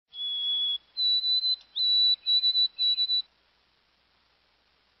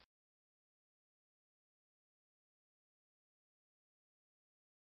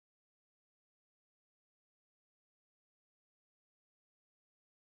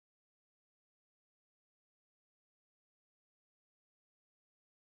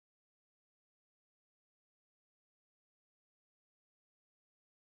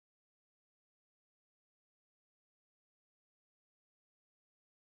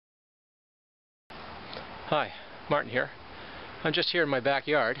Hi, Martin here. I'm just here in my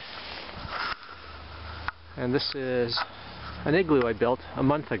backyard, and this is an igloo I built a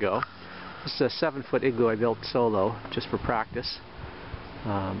month ago. This is a 7-foot igloo I built solo, just for practice.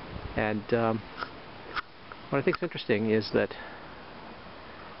 What I think is interesting is that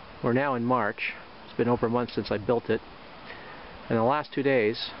we're now in March. It's been over a month since I built it, and the last 2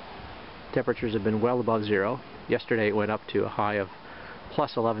 days temperatures have been well above zero. Yesterday it went up to a high of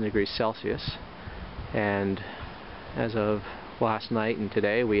plus 11 degrees Celsius, and as of last night and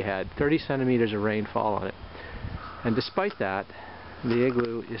today we had 30 centimeters of rainfall on it. And despite that, the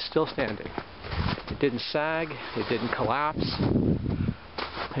igloo is still standing. It didn't sag, it didn't collapse,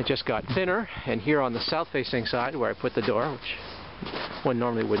 it just got thinner. And here on the south-facing side where I put the door, which one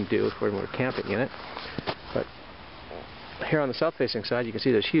normally wouldn't do if we were camping in it, but here on the south-facing side you can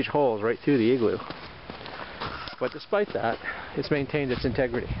see there's huge holes right through the igloo. But despite that, it's maintained its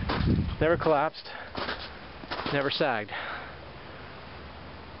integrity. Never collapsed, never sagged.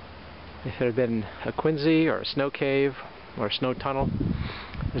 If it had been a quinsy or a snow cave or a snow tunnel,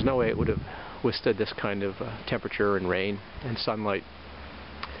 there's no way it would have withstood this kind of temperature and rain and sunlight.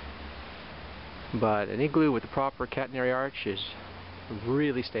 But an igloo with the proper catenary arch is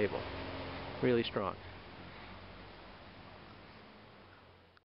really stable, really strong.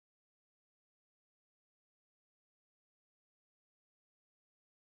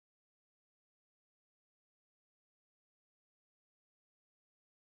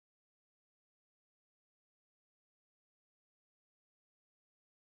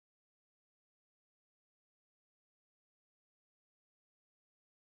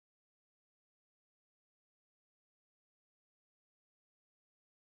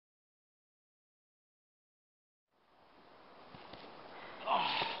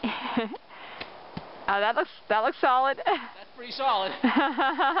 That looks solid. That's pretty solid.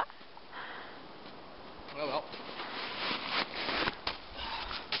 Well.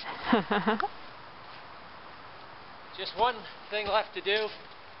 Just one thing left to do.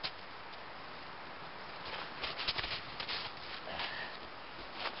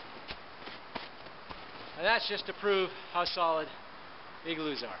 And that's just to prove how solid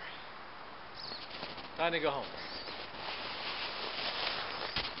igloos are. Time to go home.